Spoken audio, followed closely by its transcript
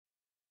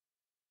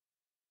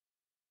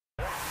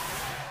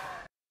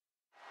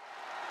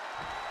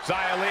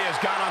Xia Li has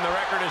gone on the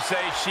record to say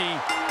she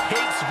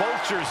hates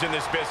vultures in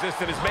this business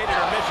and has made it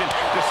her mission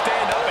to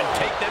stand up and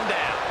take them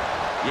down.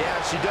 Yeah,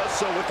 she does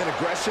so with an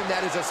aggression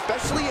that is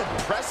especially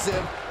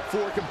impressive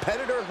for a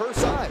competitor her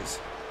size.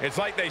 It's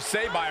like they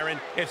say,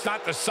 Byron, it's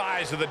not the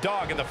size of the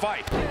dog in the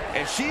fight.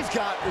 And she's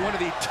got one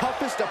of the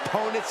toughest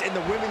opponents in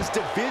the women's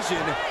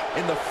division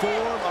in the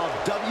form of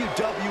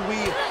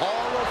WWE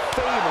Hall of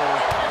Famer,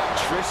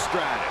 Trish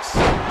Stratus.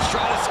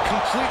 Stratus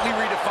completely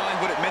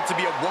redefined what it meant to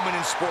be a woman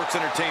in sports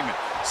entertainment,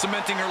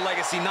 cementing her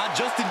legacy not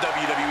just in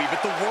WWE,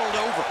 but the world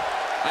over.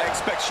 I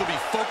expect she'll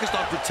be focused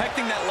on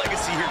protecting that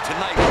legacy here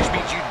tonight, which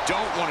means you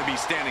don't want to be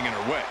standing in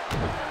her way.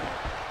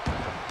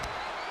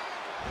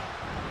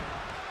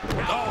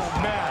 Oh,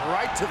 man,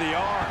 right to the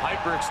arm.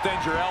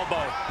 Hyperextend your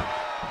elbow.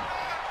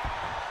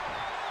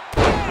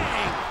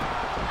 Bang!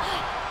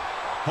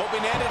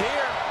 Hoping to end it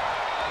here.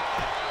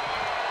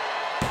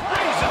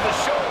 Raises the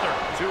shoulder.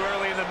 Too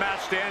early in the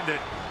match to end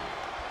it.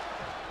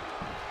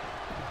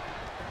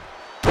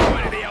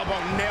 Point of the elbow,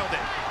 nailed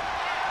it.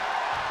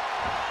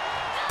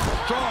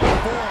 Strong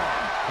forearm.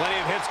 Plenty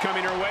of hits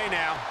coming her way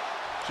now.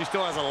 She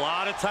still has a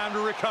lot of time to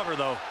recover,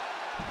 though.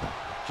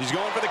 She's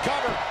going for the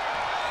cover.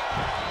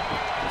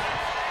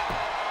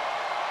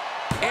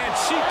 And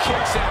she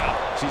kicks out.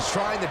 She's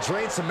trying to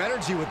drain some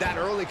energy with that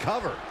early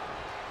cover.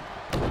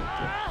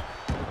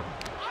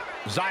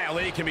 Xia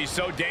Li can be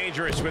so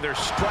dangerous with her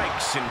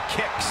strikes and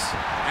kicks.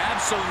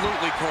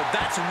 Absolutely, Cole.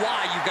 That's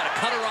why you've got to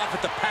cut her off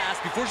at the pass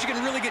before she can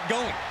really get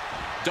going.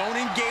 Don't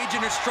engage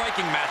in her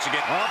striking match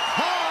again. Up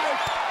high!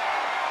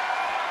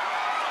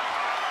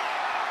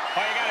 Oh,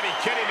 you gotta be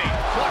kidding me.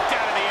 Plucked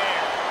out of the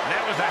air. And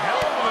that was a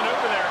hell of a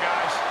maneuver there,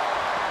 guys.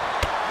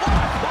 What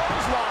a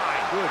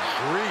clothesline. Good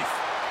grief.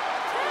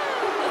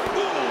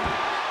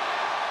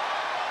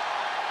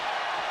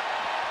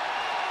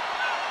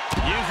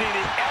 Using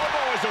the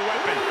elbow as a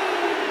weapon.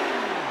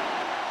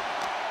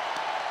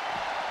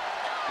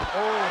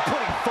 Oh,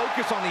 putting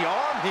focus on the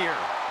arm here.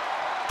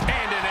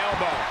 And an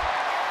elbow.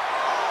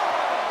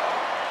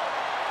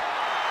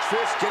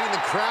 Trish getting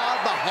the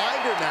crowd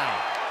behind her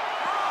now.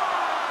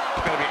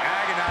 It's gonna be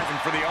agonizing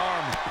for the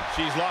arm.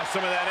 She's lost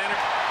some of that energy.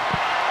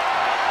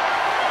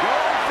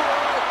 Going for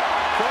it.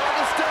 Trying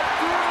to step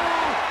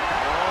through.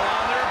 All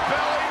on their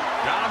belly.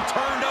 Got him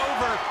turned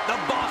over. The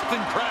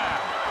Boston Crab.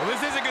 Well,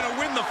 this isn't gonna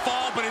win the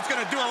fall, but it's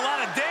gonna do a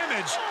lot of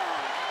damage.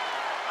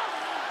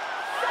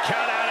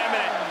 Count out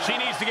imminent. She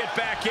needs to get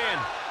back in.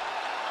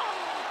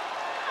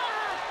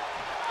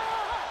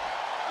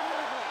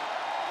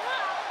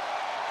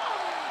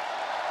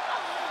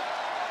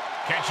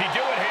 Can she do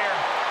it here?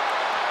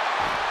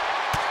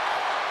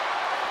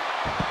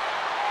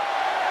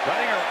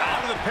 Letting her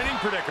out of the pinning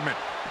predicament.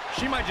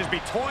 She might just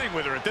be toying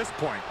with her at this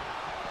point.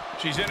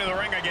 She's into the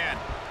ring again.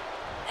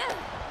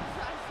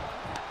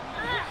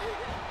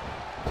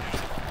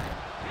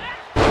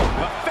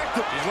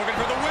 Effective. She's looking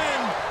for the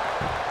win.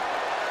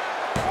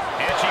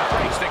 And she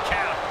breaks the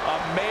count.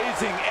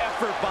 Amazing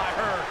effort by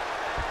her.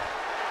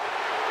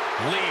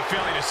 Lee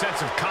feeling a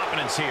sense of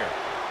confidence here.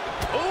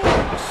 Ooh,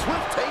 a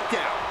swift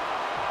takedown.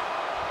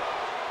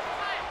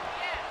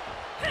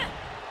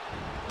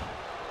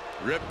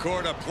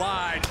 Ripcord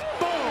applied.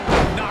 Boom!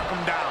 Knock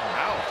him down.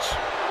 Ouch.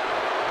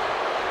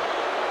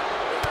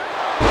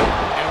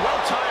 And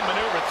well-timed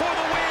maneuver for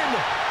the win.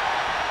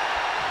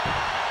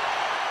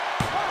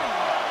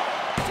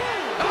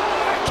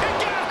 Oh,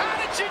 kick out. How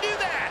did she do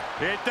that?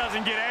 It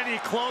doesn't get any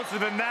closer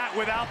than that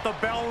without the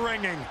bell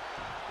ringing.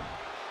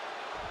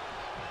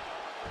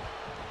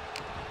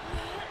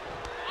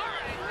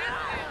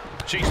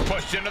 She's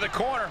pushed into the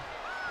corner.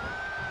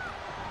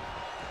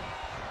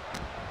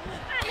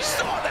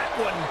 Saw that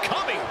one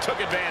coming. Took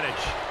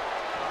advantage.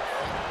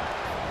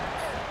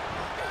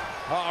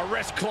 Oh,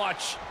 wrist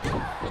clutch.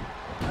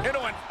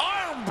 Into an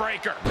arm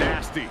breaker.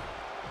 Nasty.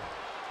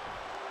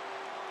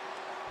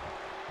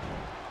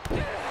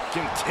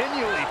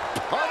 Continually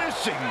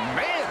punishing,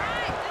 man.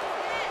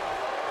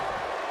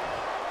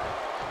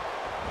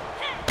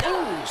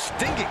 Ooh,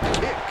 stinging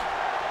kick.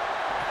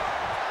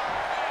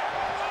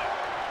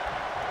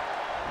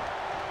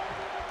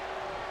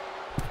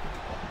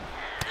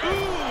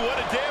 Ooh, what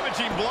a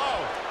damaging blow.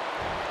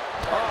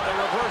 Oh, the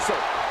reversal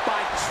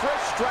by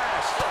Trish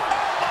Stratus.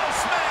 Oh,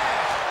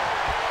 smash.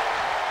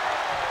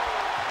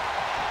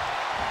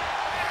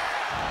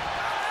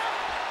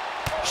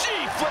 She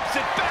flips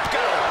it back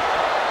out.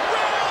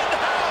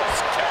 Roundhouse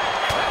kick.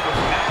 That was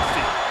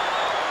nasty.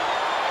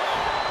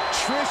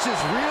 Trish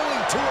is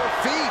reeling to her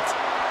feet.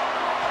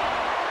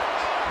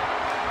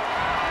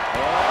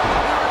 Oh,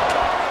 here it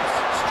comes.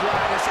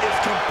 Stratus is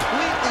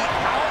completely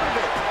out of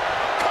it.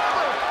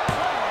 Cover.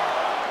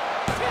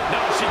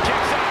 No, she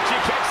kicks out. She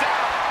kicks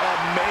out.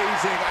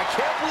 Amazing. I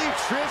can't believe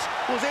Trish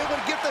was able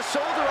to get the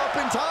shoulder up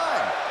in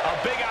time. A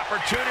big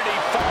opportunity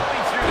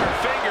falling through their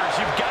fingers.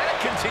 You've got to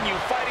continue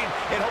fighting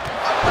and hope.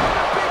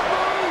 Another big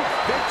move.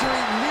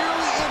 Victory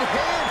nearly in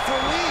hand for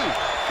Lee.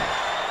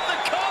 The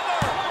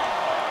cover.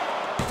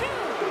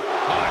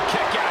 Oh,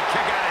 kick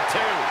out at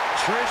two.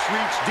 Trish Trish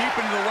reached deep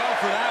into the well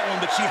for that one,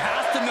 but she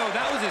has to know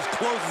that was as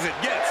close as it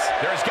gets.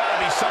 There's got to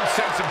be some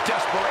sense of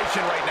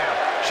desperation right now.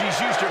 She's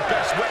used her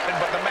best weapon,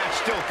 but the match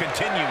still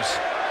continues.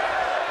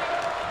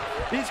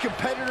 These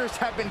competitors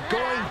have been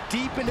going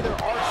deep into their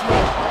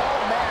arsenal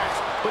all match,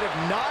 but have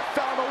not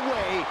found a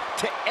way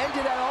to end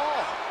it at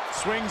all.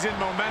 Swings in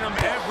momentum.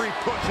 Every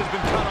push has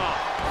been cut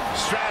off.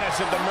 Stratus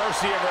at the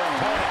mercy of her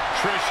opponent.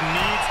 Trish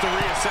needs to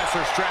reassess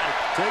her strategy.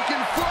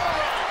 Taking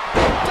flight.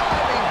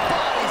 Diving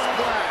body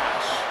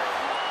splash.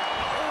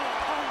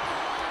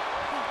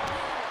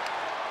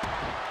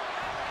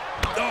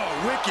 Oh,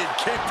 wicked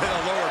kick to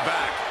the lower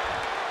back.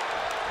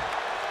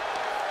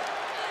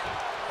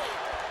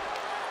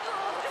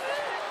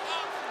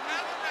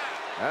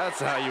 That's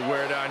how you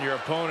wear down your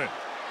opponent.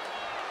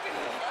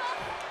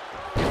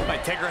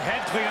 Might take her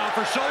head clean off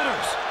her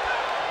shoulders.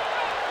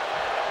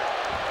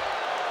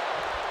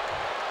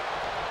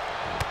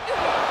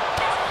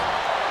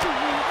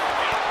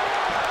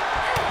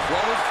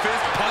 Closed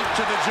fist punch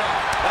to the jaw.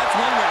 That's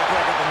one way to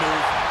break up the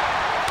move.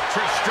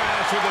 Trish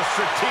Stratus with a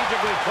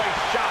strategically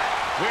placed shot.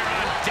 We're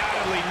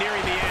undoubtedly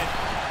nearing the end.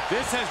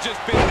 This has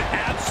just been an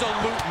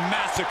absolute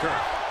massacre.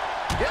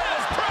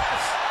 Yes,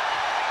 press!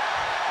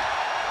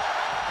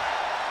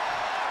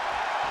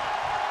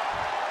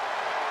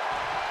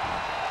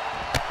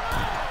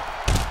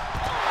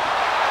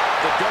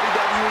 The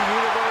WWE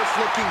Universe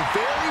looking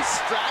very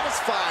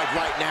stratified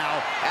right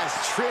now as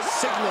Trish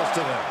signals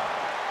to them.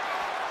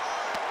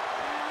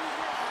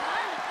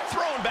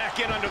 Thrown back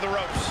in under the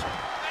ropes.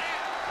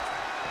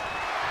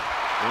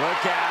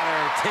 Look at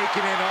her,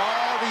 taking in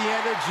all the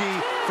energy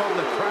from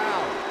the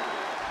crowd.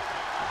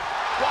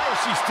 Why is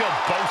she still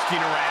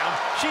boasting around?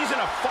 She's in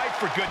a fight,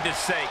 for goodness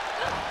sake.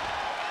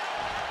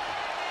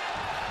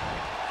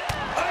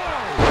 Oh!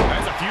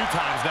 That's a few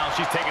times now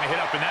she's taken a hit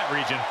up in that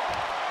region.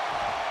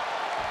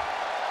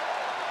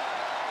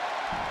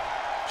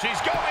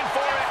 She's going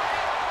for it.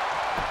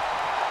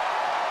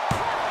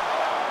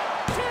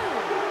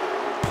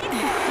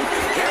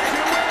 Here's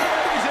your winner,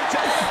 ladies and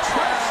gentlemen,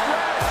 Trish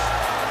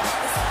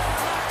Stratus.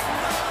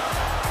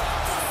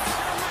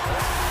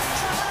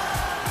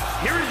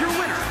 Here is your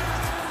winner,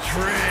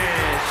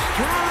 Trish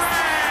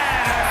Stratus.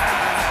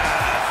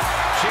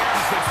 She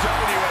earns the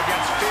W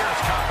against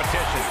fierce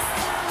competition.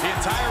 The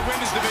entire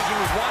women's division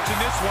was watching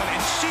this one,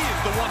 and she is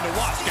the one to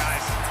watch, guys.